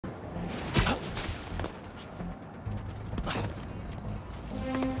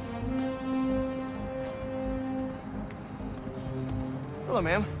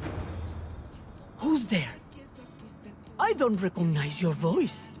Hello, ma'am. Who's there? I don't recognize your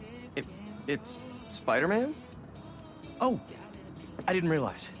voice. It's Spider-Man? Oh, I didn't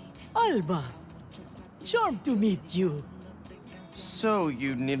realize. Alba. Charmed to meet you. So,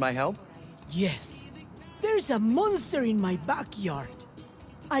 you need my help? Yes. There's a monster in my backyard.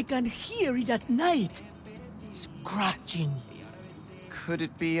 I can hear it at night. Scratching. Could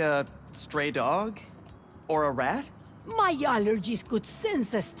it be a stray dog? Or a rat? My allergies could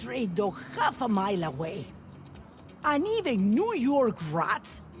sense a stray dog half a mile away. And even New York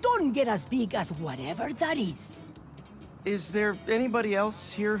rats don't get as big as whatever that is. Is there anybody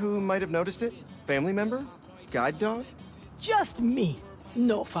else here who might have noticed it? Family member? Guide dog? Just me.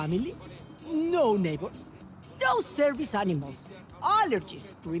 No family, no neighbors, no service animals. Allergies,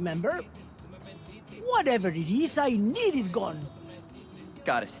 remember? Whatever it is, I need it gone.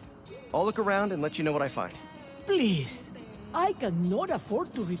 Got it. I'll look around and let you know what I find. Please. I cannot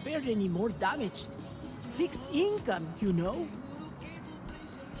afford to repair any more damage. Fixed income, you know.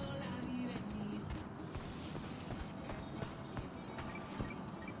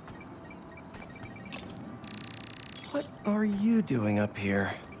 What are you doing up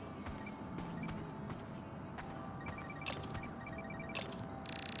here?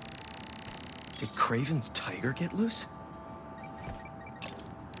 Did Kraven's tiger get loose?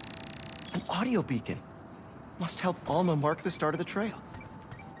 An audio beacon. Must help Alma mark the start of the trail.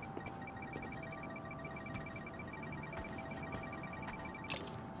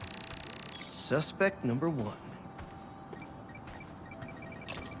 Suspect number 1.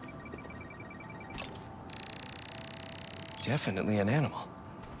 Definitely an animal.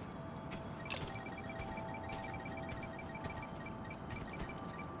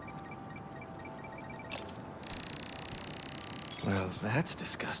 Well, that's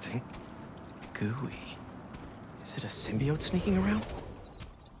disgusting. Gooey. Is it a symbiote sneaking around?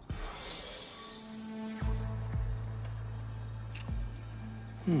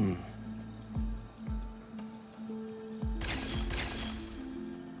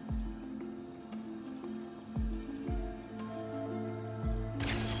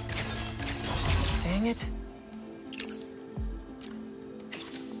 Dang it.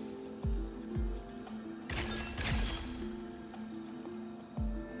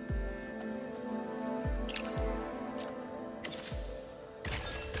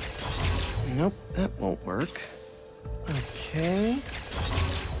 Nope, that won't work. Okay.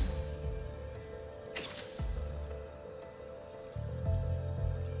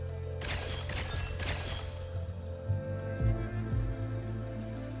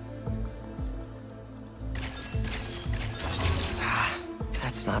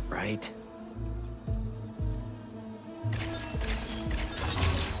 That's not right.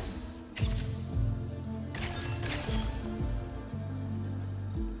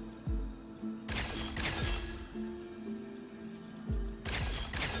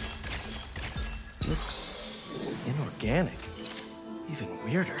 Looks inorganic. Even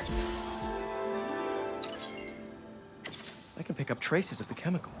weirder. I can pick up traces of the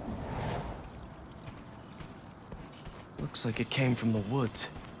chemical. Looks like it came from the woods.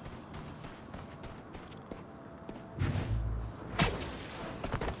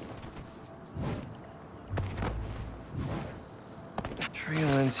 Trail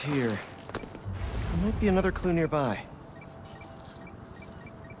ends here. There might be another clue nearby.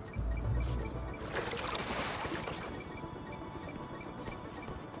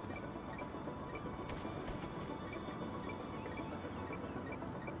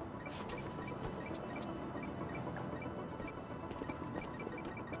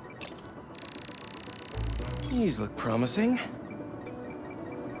 These look promising.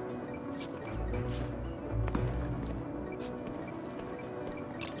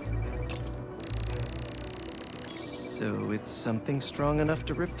 So it's something strong enough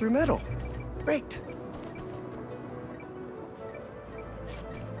to rip through metal. Great.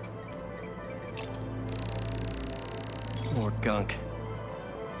 More gunk.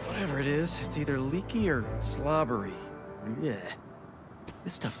 Whatever it is, it's either leaky or slobbery. Yeah.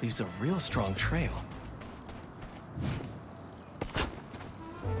 This stuff leaves a real strong trail.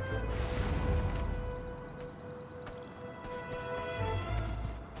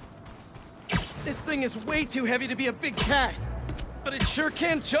 This thing is way too heavy to be a big cat, but it sure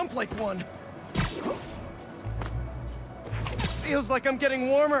can jump like one. Feels like I'm getting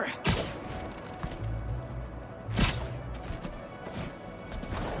warmer.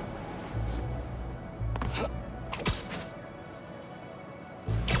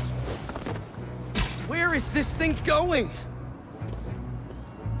 Where is this thing going?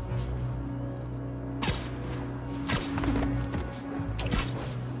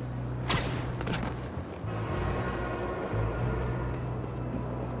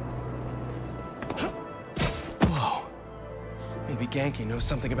 Genki knows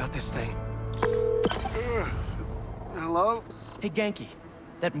something about this thing. Hello? Hey, Genki,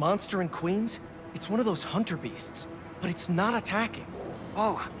 that monster in Queens, it's one of those hunter beasts, but it's not attacking.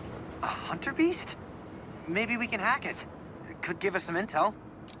 Oh, a hunter beast? Maybe we can hack it. It could give us some intel.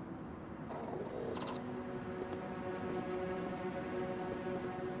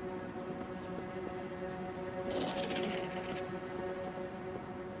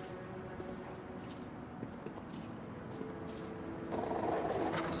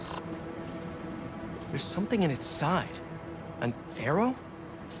 There's something in its side. An arrow?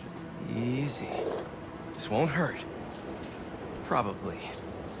 Easy. This won't hurt. Probably.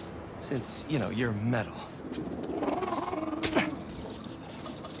 Since, you know, you're metal.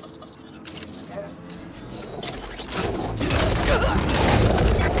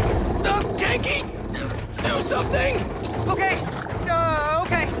 Genki! Do something! Okay!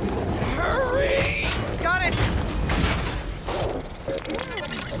 Okay! Hurry! Got it!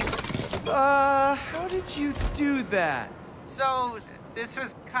 How did you do that? So, this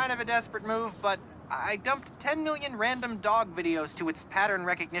was kind of a desperate move, but I dumped 10 million random dog videos to its pattern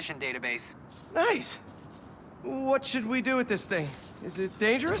recognition database. Nice! What should we do with this thing? Is it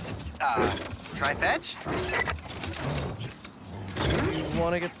dangerous? Try fetch? You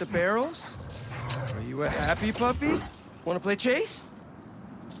want to get the barrels? Are you a happy puppy? Want to play chase?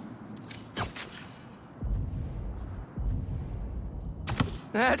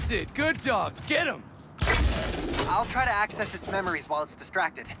 That's it. Good dog. Get him. I'll try to access its memories while it's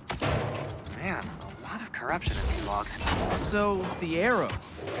distracted. Man, a lot of corruption in these logs. So, the arrow.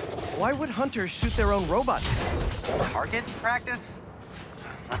 Why would hunters shoot their own robot heads? Target practice?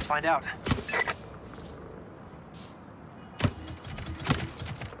 Let's find out.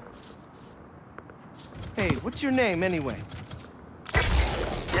 Hey, what's your name anyway?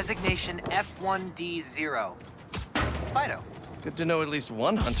 Designation F1D0. Fido. Good to know at least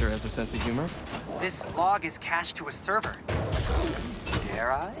one hunter has a sense of humor. This log is cached to a server.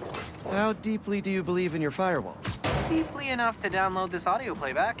 Dare I? How deeply do you believe in your firewall? Deeply enough to download this audio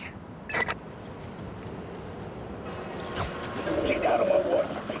playback. Get out of my way,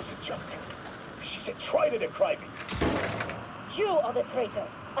 you piece of junk. She's a traitor to Kraven. You are the traitor.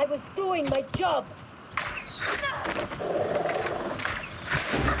 I was doing my job.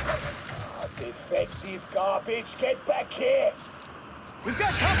 Defective garbage, get back here! We've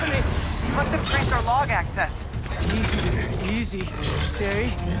got company! Must have traced our log access. Easy there, easy.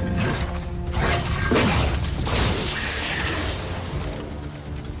 Stay.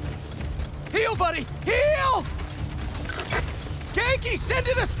 Heal, buddy! Heal! Genki, send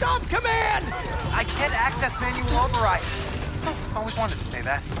in a stop command! I can't access manual override. Always wanted to say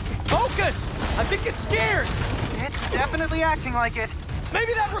that. Focus! I think it's scared! It's definitely acting like it.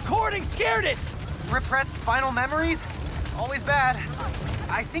 Maybe that recording scared it! Repressed final memories? Always bad.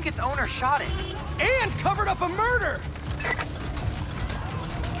 I think its owner shot it. And covered up a murder!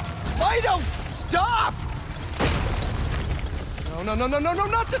 Fido, stop! No,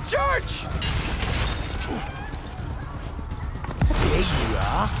 not the church! There you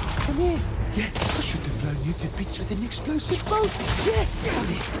are. Come here. Yeah, I should have blown you to bits with an explosive bolt. Yeah, come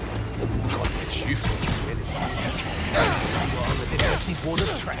here. Can't let you for a minute. You are the detective ward of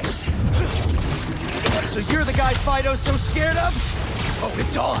trash. So you're the guy Fido's so scared of? Oh,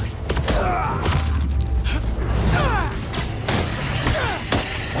 it's on.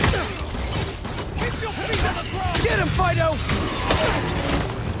 Get him, Fido!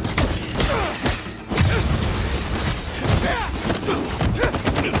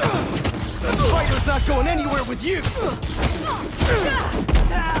 Fido's not going anywhere with you!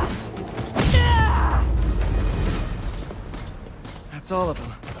 That's all of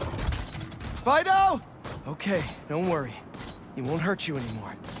them. Fido! Okay, don't worry. He won't hurt you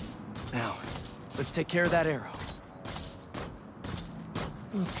anymore. Now, let's take care of that arrow.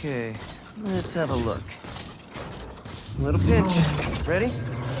 Okay, let's have a look. Little pinch. Ready?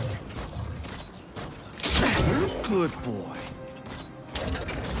 Good boy.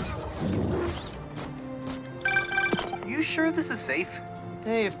 You sure this is safe?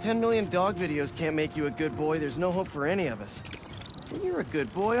 Hey, if 10 million dog videos can't make you a good boy, there's no hope for any of us. You're a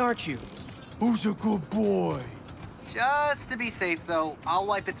good boy, aren't you? Who's a good boy? Just to be safe, though, I'll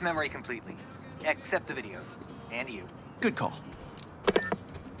wipe its memory completely. Except the videos. And you. Good call.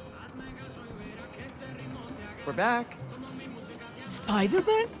 We're back.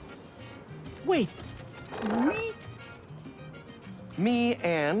 Spider-Man? Wait, we? Me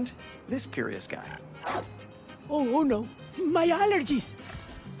and this curious guy. Oh no, my allergies.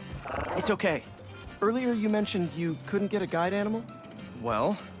 It's okay. Earlier you mentioned you couldn't get a guide animal?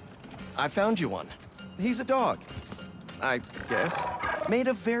 Well, I found you one. He's a dog. I guess. Made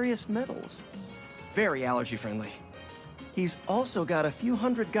of various metals. Very allergy-friendly. He's also got a few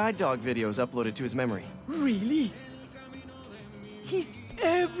hundred guide dog videos uploaded to his memory. Really? He's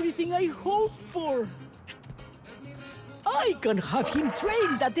everything I hoped for. I can have him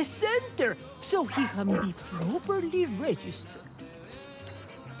trained at the center so he can be properly registered.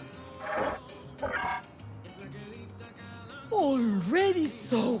 Already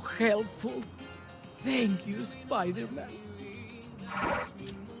so helpful. Thank you, Spider-Man.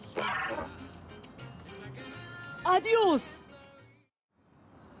 Adios.